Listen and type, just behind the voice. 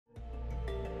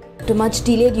After much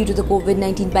delay due to the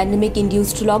COVID-19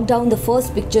 pandemic-induced lockdown, the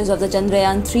first pictures of the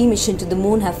Chandrayaan-3 mission to the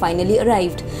moon have finally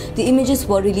arrived. The images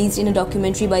were released in a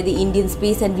documentary by the Indian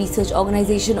Space and Research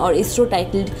Organization or ISRO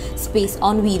titled Space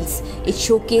on Wheels. It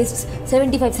showcased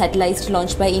 75 satellites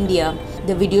launched by India.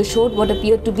 The video showed what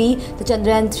appeared to be the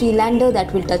Chandrayaan-3 lander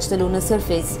that will touch the lunar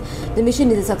surface. The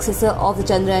mission is a successor of the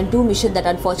Chandrayaan-2 mission that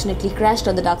unfortunately crashed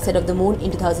on the dark side of the moon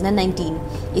in 2019.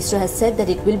 ISRO has said that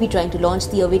it will be trying to launch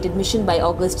the awaited mission by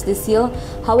August this year.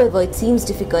 However, it seems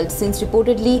difficult since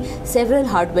reportedly several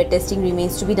hardware testing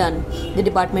remains to be done. The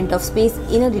Department of Space,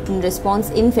 in a written response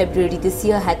in February this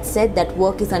year, had said that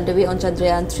work is underway on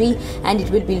Chandrayaan-3 and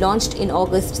it will be launched in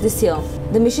August this year.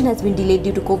 The mission has been delayed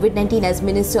due to COVID-19 as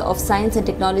Minister of Science and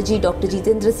Technology Dr.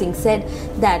 Jitendra Singh said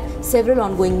that several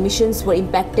ongoing missions were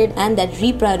impacted and that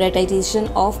reprioritization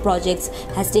of projects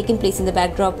has taken place in the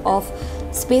backdrop of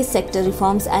space sector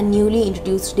reforms and newly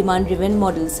introduced demand-driven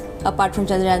models. Apart from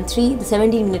Chandrayaan-3, the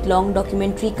 17-minute-long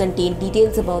documentary contained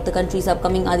details about the country's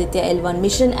upcoming Aditya L1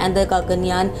 mission and the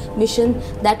Gaganyaan mission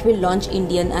that will launch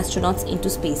Indian astronauts into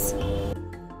space.